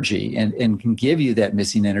to energy and can give you that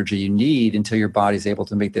missing energy you need until your body's able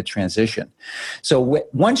to make that transition. So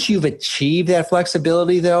once you've achieved that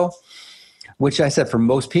flexibility, though, which I said for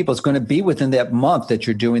most people, it's going to be within that month that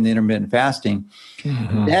you're doing the intermittent fasting,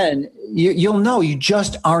 then you'll know you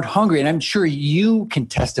just aren't hungry. And I'm sure you can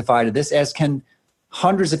testify to this, as can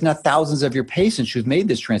hundreds, if not thousands, of your patients who've made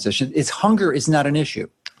this transition. Hunger is not an issue.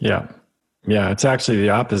 Yeah. It's actually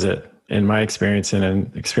the opposite. In my experience and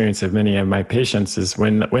in experience of many of my patients, is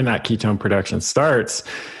when that ketone production starts,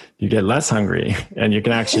 you get less hungry, and you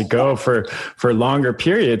can actually go for longer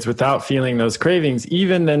periods without feeling those cravings,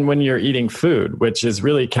 even than when you're eating food, which is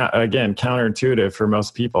really, again, counterintuitive for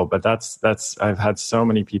most people. But that's I've had so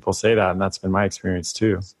many people say that, and that's been my experience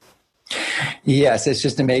too. Yes, it's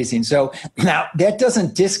just amazing. So now that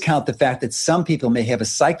doesn't discount the fact that some people may have a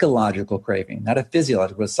psychological craving, not a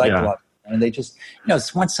physiological, but a psychological. Yeah. And they just,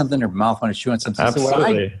 want something in their mouth, want to chew on something.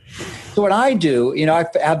 Absolutely. So what I do, I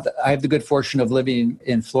have the good fortune of living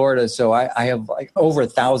in Florida. So I have like over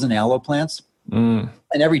 1,000 aloe plants. And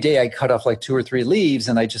every day I cut off like 2 or 3 leaves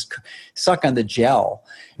and I just suck on the gel.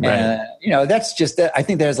 Right. And, that's just that. I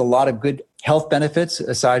think that has a lot of good health benefits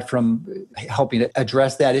aside from helping to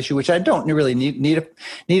address that issue, which I don't really need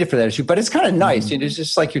it for that issue. But it's kind of nice. It's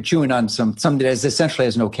just like you're chewing on something that essentially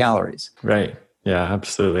has no calories. Right. Yeah,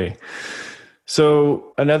 absolutely.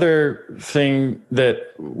 So another thing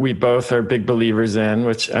that we both are big believers in,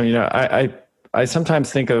 which I sometimes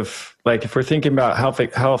think of, like, if we're thinking about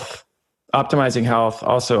health, optimizing health,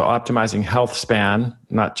 also optimizing health span,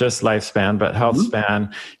 not just lifespan, but health span.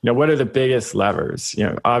 What are the biggest levers?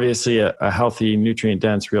 Obviously a healthy,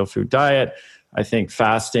 nutrient-dense, real food diet. I think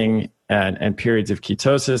fasting and periods of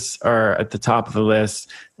ketosis are at the top of the list.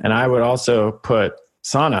 And I would also put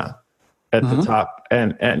sauna at the top,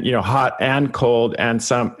 and hot and cold,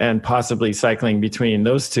 and possibly cycling between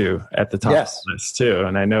those two at the top of the list too.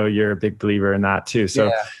 And I know you're a big believer in that too. So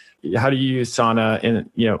how do you use sauna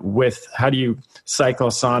how do you cycle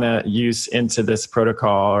sauna use into this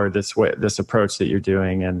protocol or this approach that you're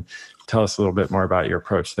doing? And tell us a little bit more about your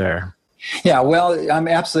approach there. Yeah, well, I'm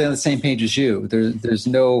absolutely on the same page as you. There's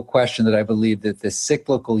no question that I believe that the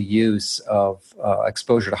cyclical use of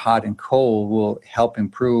exposure to hot and cold will help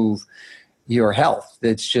improve your health.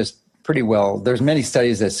 It's just pretty well. There's many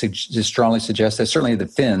studies that just strongly suggest that, certainly the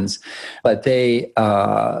Finns, but they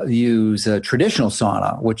use a traditional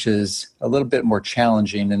sauna, which is a little bit more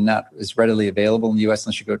challenging and not as readily available in the U.S.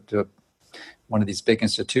 unless you go to one of these big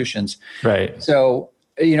institutions. Right. So,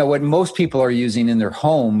 what most people are using in their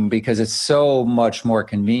home, because it's so much more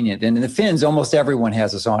convenient. And in the Finns, almost everyone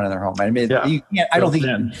has a sauna in their home. I mean, I don't think you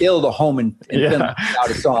can build a home in Finland without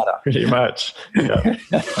a sauna. Pretty much. Yeah.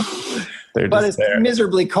 But it's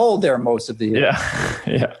miserably cold there most of the year.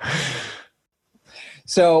 Yeah.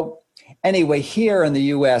 So anyway, here in the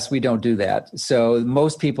U.S., we don't do that. So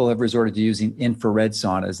most people have resorted to using infrared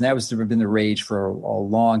saunas, and that was been the rage for a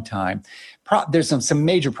long time. There's some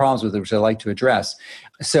major problems with it, which I'd like to address.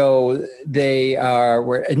 So they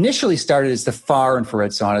were initially started as the far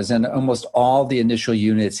infrared saunas, and almost all the initial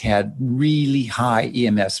units had really high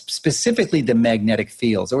EMFs, specifically the magnetic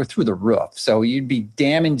fields that were through the roof. So you'd be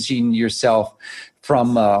damaging yourself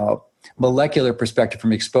from a molecular perspective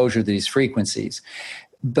from exposure to these frequencies.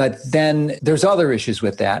 But then there's other issues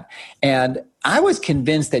with that. And I was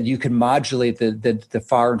convinced that you could modulate the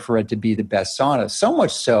far infrared to be the best sauna, so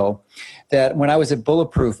much so that when I was at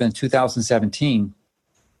Bulletproof in 2017,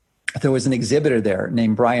 there was an exhibitor there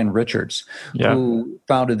named Brian Richards who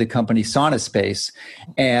founded the company Sauna Space.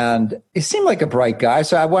 And he seemed like a bright guy.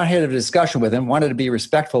 So I wanted to have a discussion with him, wanted to be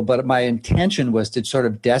respectful, but my intention was to sort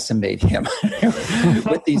of decimate him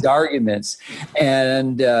with these arguments.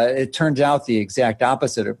 And it turns out the exact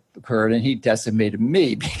opposite occurred, and he decimated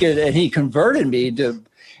me and he converted me to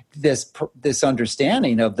this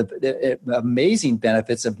understanding of the amazing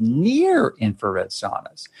benefits of near infrared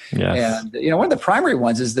saunas. Yes. And one of the primary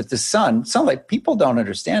ones is that the sunlight, people don't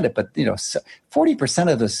understand it, but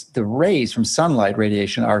 40% of the rays from sunlight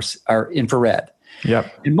radiation are infrared.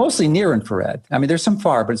 Yep. And mostly near infrared. I mean, there's some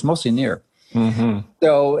far, but it's mostly near. Mm-hmm.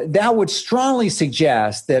 So that would strongly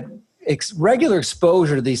suggest that regular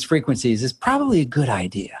exposure to these frequencies is probably a good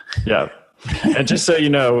idea. Yeah. And just so you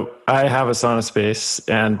know, I have a Sauna Space,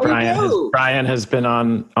 and Brian has been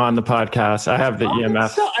on the podcast. I have the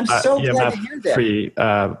EMF. I'm so glad to hear that. Free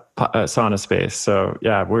Sauna Space. So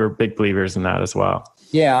yeah, we're big believers in that as well.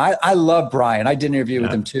 Yeah, I love Brian. I did an interview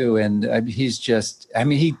with him too, and he's just,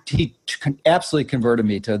 he absolutely converted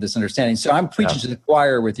me to this understanding. So I'm preaching to the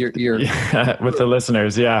choir with your with the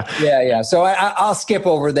listeners. Yeah. So I'll skip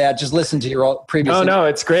over that. Just listen to your previous. Oh no,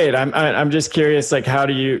 it's great. I'm just curious. Like, how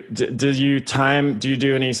do you do you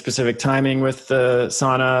do any specific timing with the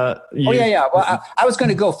sauna? Yeah. Well, I was going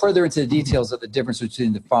to go further into the details of the difference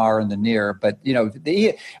between the far and the near, but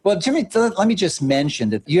Jimmy, let me just mention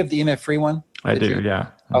that you have the EMF free one. I do, yeah.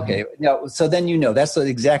 Okay. No, so then that's the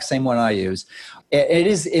exact same one I use. It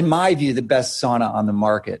is, in my view, the best sauna on the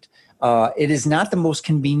market. It is not the most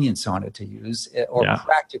convenient sauna to use or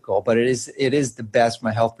practical, but it is the best from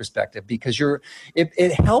a health perspective because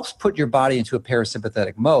it helps put your body into a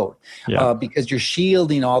parasympathetic mode because you're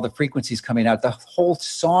shielding all the frequencies coming out. The whole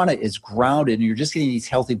sauna is grounded, and you're just getting these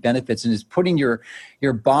healthy benefits, and it's putting your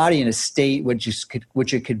body in a state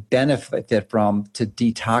which it could benefit from to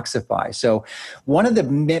detoxify. So one of the,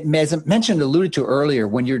 as I alluded to earlier,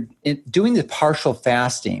 when you're doing the partial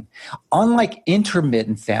fasting, unlike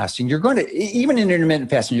intermittent fasting, even in intermittent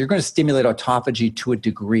fasting, you're going to stimulate autophagy to a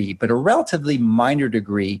degree, but a relatively minor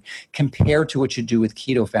degree compared to what you do with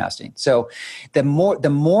keto fasting. So the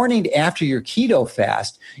morning after your keto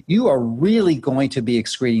fast, you are really going to be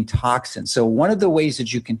excreting toxins. So one of the ways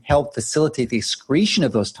that you can help facilitate the excretion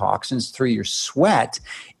of those toxins through your sweat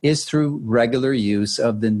is through regular use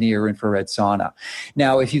of the near infrared sauna.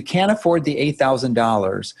 Now, if you can't afford the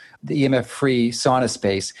 $8,000, the EMF-free sauna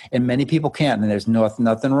space, and many people can't, and there's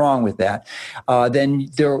nothing wrong with that, then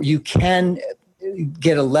you can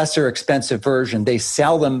get a lesser expensive version. They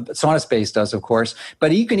sell them, Sauna Space does, of course,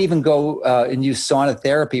 but you can even go and use Sauna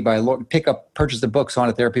Therapy purchase the book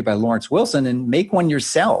Sauna Therapy by Lawrence Wilson and make one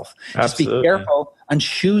yourself. Absolutely. Just be careful on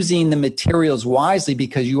choosing the materials wisely,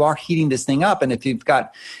 because you are heating this thing up. And if you've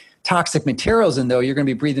got toxic materials in there, you're going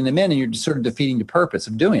to be breathing them in, and you're sort of defeating the purpose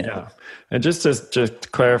of doing it. Yeah. And just to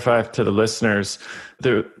clarify to the listeners,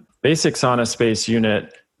 the basic Sauna Space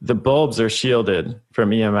unit, the bulbs are shielded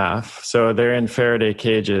from EMF. So they're in Faraday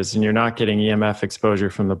cages, and you're not getting EMF exposure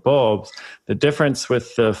from the bulbs. The difference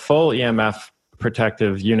with the full EMF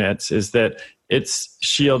protective units is that it's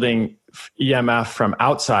shielding EMF from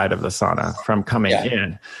outside of the sauna, from coming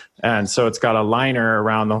in. And so it's got a liner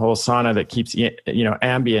around the whole sauna that keeps,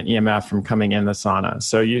 ambient EMF from coming in the sauna.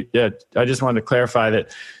 So I just wanted to clarify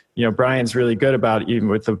that, Brian's really good about, even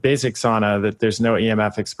with the basic sauna, that there's no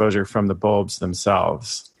EMF exposure from the bulbs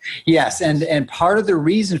themselves. Yes, and part of the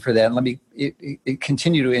reason for that, and let me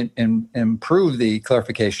continue to improve the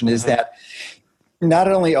clarification, is that not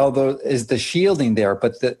only although is the shielding there,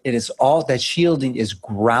 but that shielding is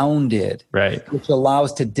grounded, right, which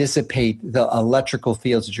allows to dissipate the electrical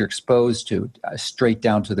fields that you're exposed to straight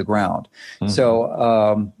down to the ground. Mm-hmm.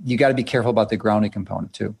 So you got to be careful about the grounding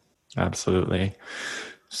component too. Absolutely.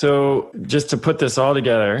 So just to put this all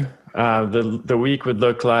together, the week would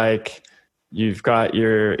look like you've got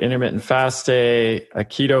your intermittent fast day, a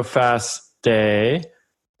keto fast day.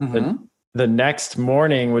 Mm-hmm. The next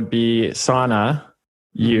morning would be sauna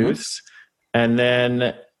use. And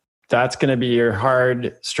then that's going to be your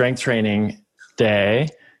hard strength training day.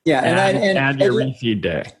 Yeah. And your refeed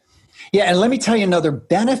day. Yeah. And let me tell you another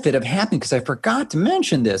benefit of happening, because I forgot to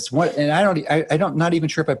mention this. Not even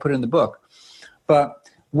sure if I put it in the book, but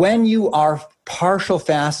when you are partial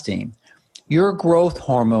fasting, your growth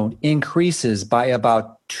hormone increases by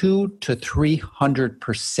about 200 to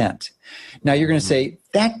 300%. Now you're going to say,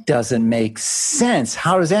 that doesn't make sense.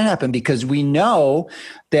 How does that happen? Because we know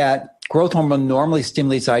that growth hormone normally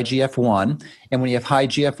stimulates IGF-1. And when you have high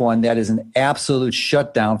GF-1, that is an absolute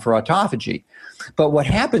shutdown for autophagy. But what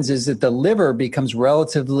happens is that the liver becomes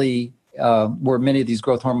relatively, where many of these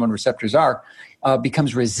growth hormone receptors are,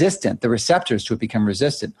 becomes resistant. The receptors to it become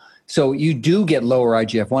resistant. So you do get lower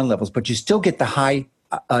IGF-1 levels, but you still get the high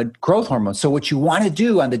growth hormone. So what you want to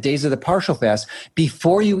do on the days of the partial fast,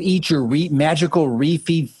 before you eat your magical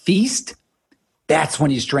refeed feast, that's when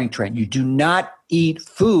you strength train. You do not eat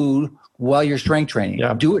food while you're strength training.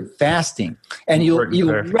 Yeah. Do it fasting, and you'll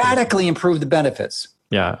radically improve the benefits.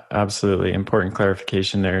 Yeah, absolutely. Important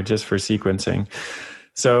clarification there, just for sequencing.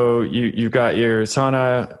 So you've got your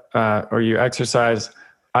sauna or your exercise.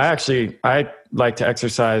 I like to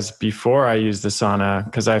exercise before I use the sauna,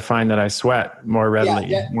 because I find that I sweat more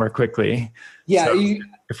readily, more quickly. Yeah. So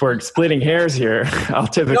if we're splitting hairs here, I'll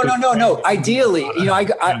typically... No. Ideally,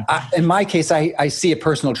 I in my case, I see a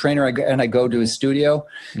personal trainer and I go to his studio.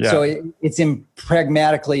 Yeah. So it's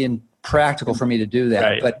pragmatically and practical for me to do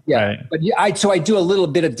that. Right. So I do a little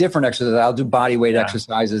bit of different exercises. I'll do body weight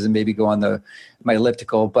exercises and maybe go on my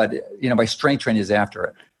elliptical, but my strength training is after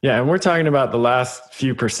it. Yeah, and we're talking about the last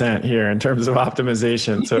few % here in terms of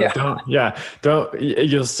optimization. So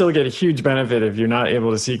you'll still get a huge benefit if you're not able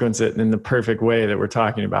to sequence it in the perfect way that we're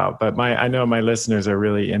talking about. But I know my listeners are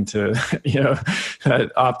really into,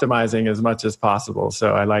 optimizing as much as possible.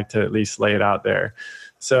 So I like to at least lay it out there.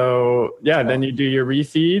 So then you do your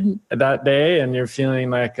refeed that day and you're feeling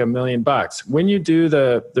like $1 million. When you do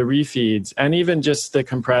the refeeds, and even just the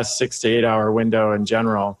compressed 6 to 8 hour window in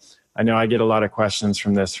general, I know I get a lot of questions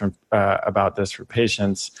about this for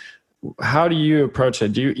patients. How do you approach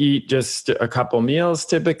it? Do you eat just a couple meals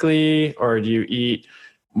typically, or do you eat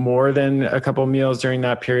more than a couple meals during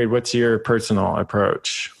that period? What's your personal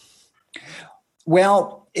approach?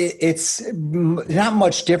 Well, it's not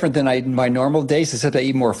much different than my normal days, except I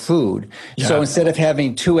eat more food. Yeah. So instead of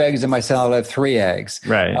having 2 eggs in my salad, I have 3 eggs.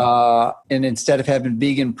 Right. And instead of having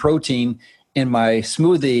vegan protein in my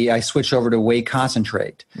smoothie, I switch over to whey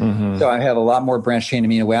concentrate. Mm-hmm. So I have a lot more branched chain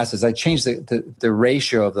amino acids. I change the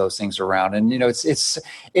ratio of those things around. And,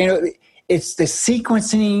 it's the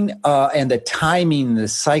sequencing and the timing, the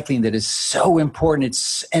cycling that is so important.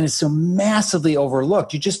 It's so massively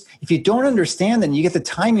overlooked. If you don't understand that and you get the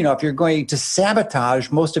timing off, you're going to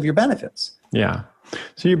sabotage most of your benefits. Yeah.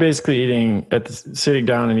 So you're basically sitting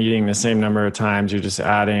down and eating the same number of times. You're just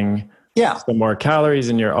adding some more calories,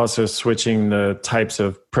 and you're also switching the types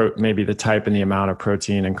of maybe the type and the amount of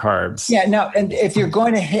protein and carbs. Yeah. Now, and if you're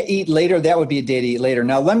going to eat later, that would be a day to eat later.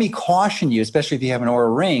 Now, let me caution you, especially if you have an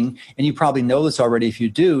Oura Ring, and you probably know this already if you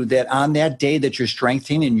do, that on that day that you're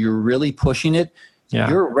strengthening and you're really pushing it,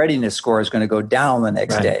 your readiness score is going to go down the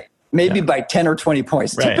next day. maybe by 10 or 20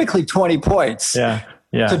 points, typically 20 points. Yeah.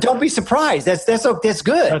 Yeah. So don't be surprised. That's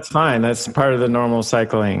good. That's fine. That's part of the normal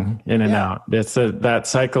cycling in and out. It's that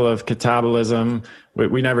cycle of catabolism.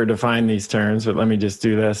 We never define these terms, but let me just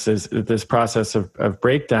do this. Is this process of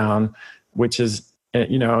breakdown, which is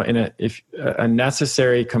a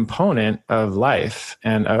necessary component of life,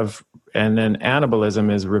 and then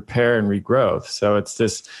anabolism is repair and regrowth. So it's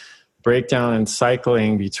this breakdown and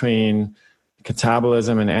cycling between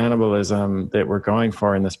catabolism and anabolism that we're going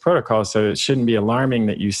for in this protocol. So it shouldn't be alarming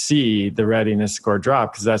that you see the readiness score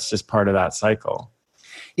drop, because that's just part of that cycle.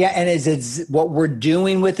 Yeah, and what we're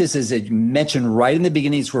doing with this, as you mentioned right in the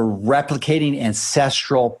beginning, is we're replicating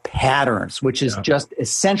ancestral patterns, which has just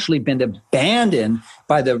essentially been abandoned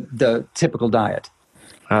by the typical diet.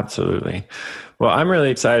 Absolutely. Well, I'm really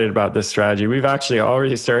excited about this strategy. We've actually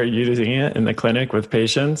already started using it in the clinic with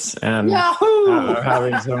patients, and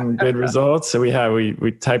having some good results. So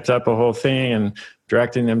we typed up a whole thing and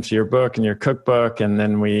directing them to your book and your cookbook, and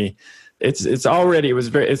then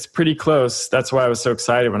it's pretty close. That's why I was so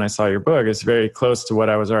excited when I saw your book. It's very close to what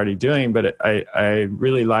I was already doing, but I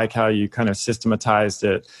really like how you kind of systematized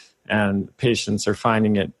it, and patients are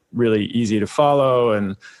finding it really easy to follow,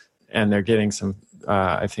 and they're getting some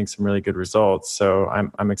really good results. So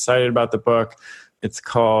I'm excited about the book. It's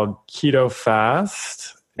called Keto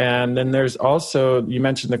Fast. And then there's also, you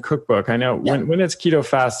mentioned the cookbook. I know when is Keto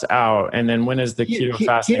Fast out? And then when is the Keto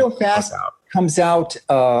Fast out? Comes out,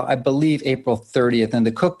 I believe, April 30th. And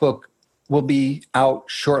the cookbook will be out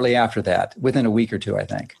shortly after that, within a week or two, I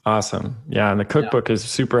think. Awesome. Yeah. And the cookbook is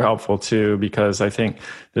super helpful too, because I think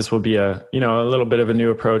this will be a little bit of a new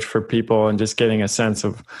approach for people, and just getting a sense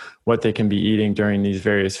of what they can be eating during these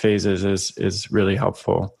various phases is really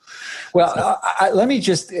helpful. Well, let me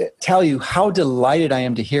just tell you how delighted I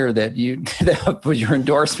am to hear that your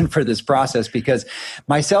endorsement for this process, because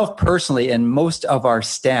myself personally and most of our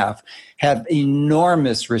staff have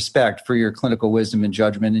enormous respect for your clinical wisdom and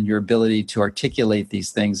judgment and your ability to articulate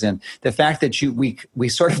these things. And the fact that we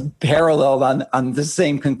sort of paralleled on the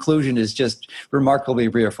same conclusion is just remarkably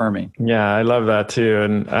reaffirming. Yeah, I love that too.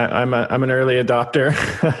 And I'm an early adopter,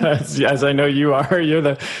 as I know you are.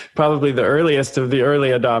 You're probably the earliest of the early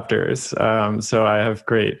adopters. So I have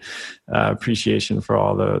great appreciation for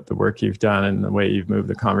all the work you've done and the way you've moved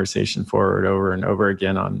the conversation forward over and over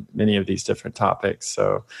again on many of these different topics.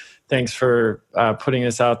 So thanks for putting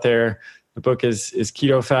this out there. The book is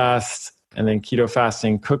Keto Fast, and then Keto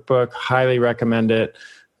Fasting Cookbook. Highly recommend it.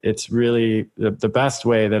 It's really the best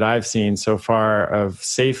way that I've seen so far of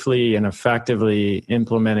safely and effectively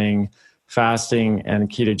implementing fasting and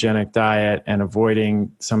ketogenic diet, and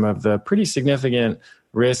avoiding some of the pretty significant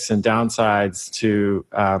risks and downsides to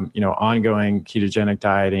ongoing ketogenic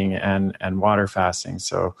dieting and water fasting.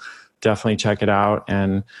 So definitely check it out.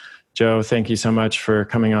 And Joe, thank you so much for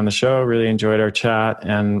coming on the show. Really enjoyed our chat.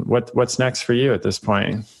 And what's next for you at this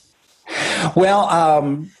point? Well,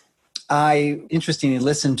 I interestingly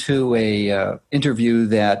listened to a interview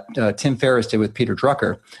that Tim Ferriss did with Peter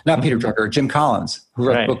Drucker. Not Peter Drucker, Jim Collins, who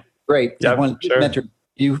wrote the book. Great. Yep, mentor.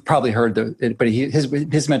 You probably heard but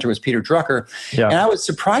his mentor was Peter Drucker. Yeah. And I was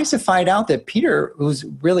surprised to find out that Peter, who's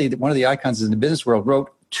really one of the icons in the business world, wrote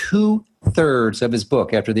 2/3 of his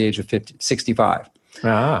book after the age of 65.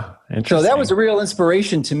 Interesting. So that was a real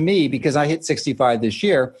inspiration to me, because I hit 65 this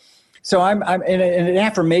year. So I'm in an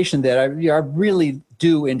affirmation that I really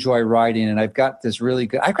do enjoy writing, and I've got this really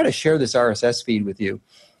good. I've got to share this RSS feed with you,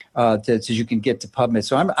 so you can get to PubMed.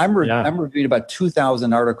 So I'm reviewing about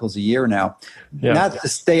 2,000 articles a year now, not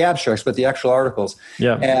the abstracts, but the actual articles.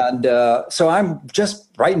 Yeah. And so I'm just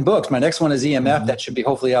writing books. My next one is EMF. That should be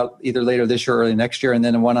hopefully out either later this year or early next year, and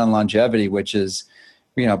then one on longevity, which is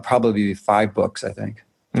probably 5 books, I think.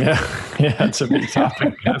 Yeah, it's a big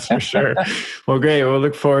topic, that's for sure. Well, great. We'll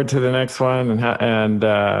look forward to the next one, and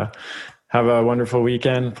have a wonderful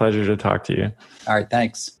weekend. Pleasure to talk to you. All right,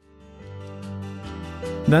 thanks.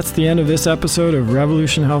 That's the end of this episode of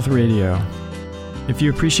Revolution Health Radio. If you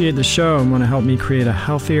appreciate the show and want to help me create a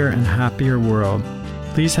healthier and happier world,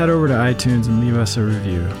 please head over to iTunes and leave us a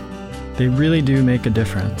review. They really do make a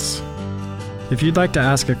difference. If you'd like to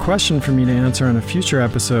ask a question for me to answer on a future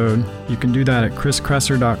episode, you can do that at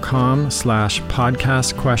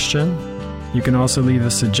chriskresser.com/podcast question. You can also leave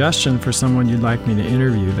a suggestion for someone you'd like me to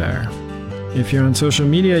interview there. If you're on social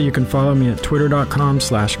media, you can follow me at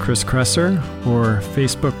twitter.com/chriskresser or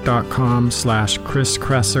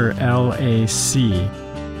facebook.com/chriskresserlac.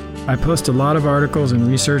 I post a lot of articles and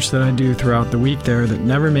research that I do throughout the week there that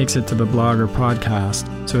never makes it to the blog or podcast,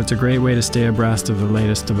 so it's a great way to stay abreast of the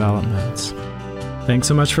latest developments. Thanks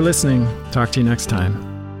so much for listening. Talk to you next time.